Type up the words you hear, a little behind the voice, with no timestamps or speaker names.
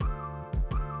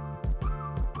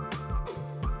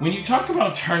When you talk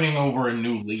about turning over a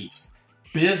new leaf,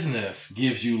 business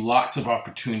gives you lots of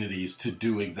opportunities to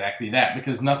do exactly that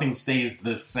because nothing stays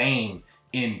the same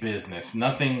in business.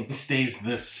 Nothing stays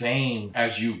the same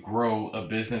as you grow a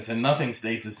business, and nothing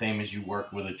stays the same as you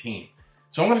work with a team.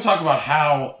 So I'm going to talk about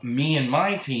how me and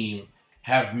my team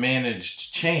have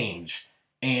managed change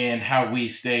and how we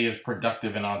stay as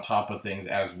productive and on top of things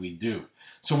as we do.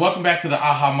 So welcome back to the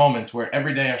Aha Moments, where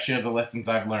every day I share the lessons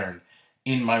I've learned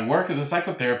in my work as a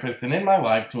psychotherapist and in my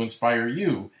life to inspire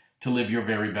you to live your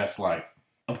very best life.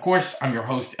 Of course, I'm your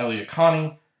host, Elliot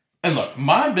Connie. And look,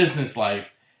 my business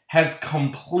life has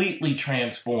completely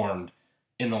transformed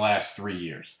in the last 3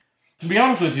 years. To be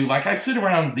honest with you, I sit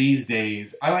around these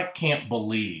days, I can't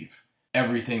believe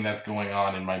everything that's going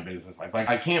on in my business life.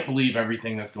 I can't believe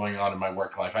everything that's going on in my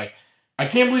work life. I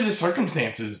can't believe the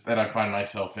circumstances that I find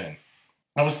myself in.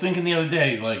 I was thinking the other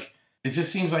day, it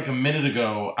just seems like a minute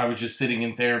ago, I was just sitting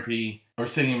in therapy or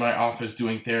sitting in my office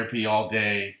doing therapy all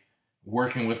day,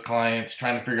 working with clients,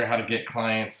 trying to figure out how to get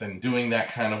clients and doing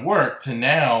that kind of work, to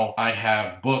now I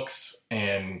have books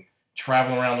and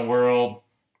travel around the world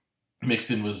mixed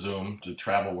in with Zoom. The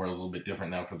travel world is a little bit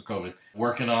different now because of COVID.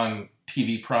 Working on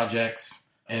TV projects,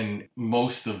 and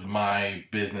most of my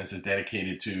business is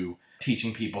dedicated to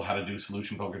teaching people how to do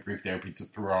solution-focused grief therapy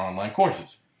through our online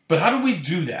courses. But how do we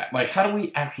do that? How do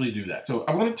we actually do that? So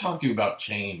I'm going to talk to you about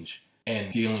change and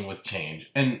dealing with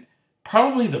change. And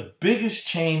probably the biggest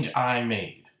change I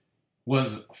made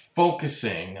was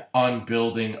focusing on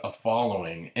building a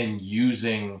following and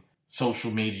using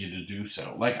social media to do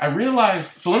so. I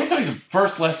realized, so let me tell you the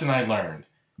first lesson I learned.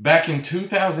 Back in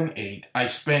 2008, I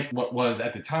spent what was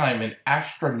at the time an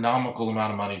astronomical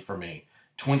amount of money for me,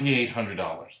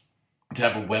 $2,800, to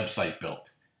have a website built.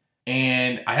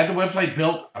 And I had the website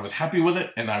built, I was happy with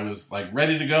it, and I was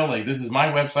ready to go. This is my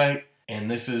website, and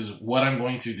this is what I'm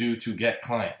going to do to get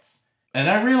clients. And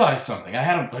I realized something. I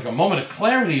had a moment of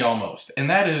clarity almost,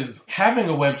 and that is having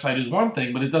a website is one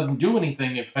thing, but it doesn't do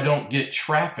anything if I don't get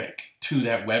traffic to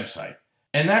that website.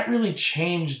 And that really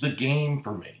changed the game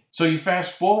for me. So you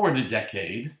fast forward a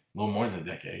decade, a little more than a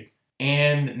decade,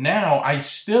 and now I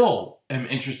still am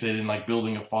interested in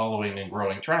building a following and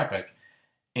growing traffic.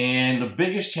 And the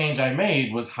biggest change I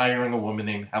made was hiring a woman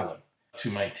named Helen to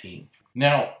my team.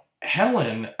 Now,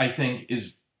 Helen, I think,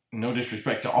 is, no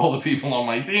disrespect to all the people on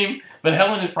my team, but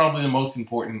Helen is probably the most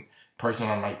important person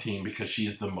on my team because she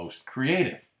is the most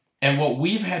creative. And what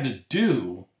we've had to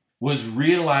do was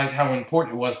realize how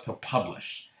important it was to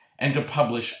publish, and to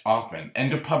publish often,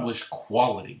 and to publish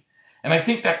quality. And I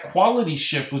think that quality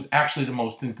shift was actually the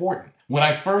most important. When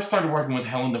I first started working with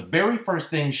Helen, the very first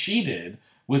thing she did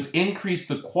was increase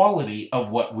the quality of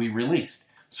what we released.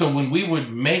 So when we would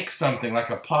make something like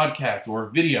a podcast or a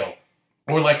video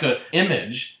or an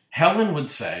image, Helen would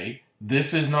say,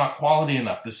 this is not quality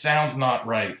enough. The sound's not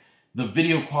right. The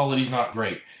video quality's not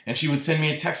great. And she would send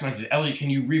me a text message, Elliot, can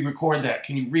you re-record that?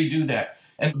 Can you redo that?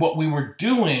 And what we were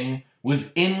doing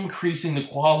was increasing the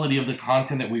quality of the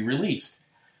content that we released.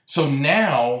 So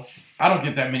now I don't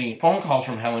get that many phone calls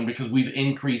from Helen because we've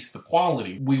increased the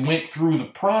quality. We went through the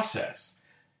process.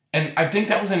 And I think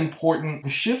that was an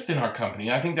important shift in our company.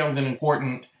 I think that was an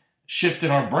important shift in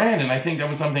our brand. And I think that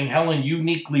was something Helen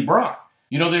uniquely brought.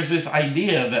 There's this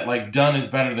idea that done is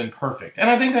better than perfect. And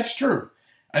I think that's true.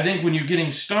 I think when you're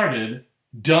getting started,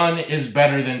 done is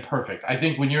better than perfect. I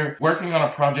think when you're working on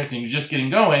a project and you're just getting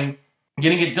going,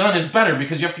 getting it done is better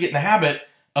because you have to get in the habit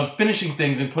of finishing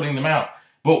things and putting them out.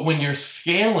 But when you're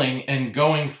scaling and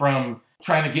going from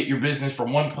trying to get your business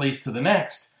from one place to the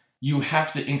next, you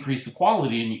have to increase the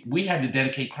quality, and we had to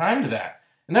dedicate time to that.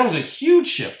 And that was a huge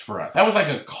shift for us. That was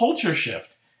a culture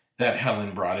shift that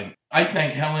Helen brought in. I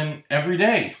thank Helen every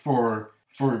day for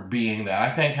being that.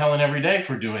 I thank Helen every day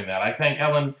for doing that. I thank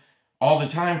Helen all the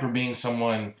time for being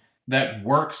someone that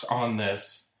works on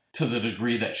this to the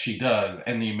degree that she does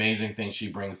and the amazing things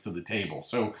she brings to the table.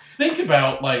 So think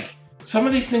about, some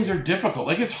of these things are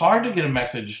difficult. It's hard to get a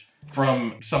message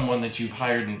from someone that you've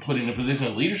hired and put in a position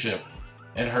of leadership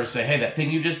and her say, hey, that thing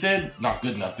you just did, not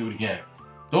good enough, do it again.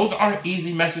 Those aren't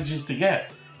easy messages to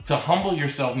get. To humble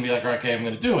yourself and be okay, I'm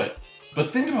going to do it.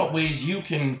 But think about ways you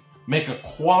can make a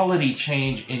quality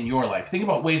change in your life. Think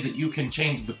about ways that you can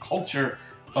change the culture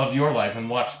of your life and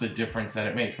watch the difference that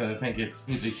it makes. I think it's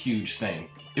a huge thing.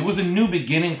 It was a new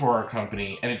beginning for our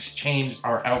company, and it's changed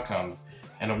our outcomes.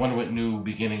 And I wonder what new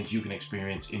beginnings you can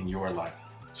experience in your life.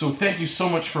 So thank you so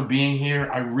much for being here.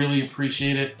 I really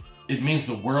appreciate it. It means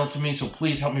the world to me, so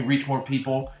please help me reach more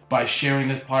people by sharing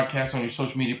this podcast on your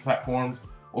social media platforms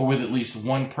or with at least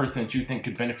one person that you think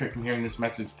could benefit from hearing this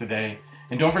message today.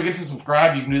 And don't forget to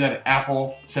subscribe. You can do that at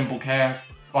Apple,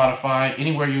 Simplecast, Spotify,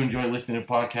 anywhere you enjoy listening to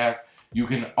podcasts. You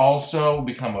can also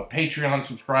become a Patreon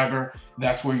subscriber.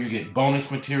 That's where you get bonus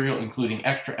material, including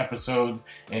extra episodes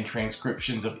and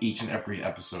transcriptions of each and every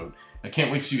episode. I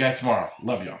can't wait to see you guys tomorrow.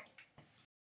 Love y'all.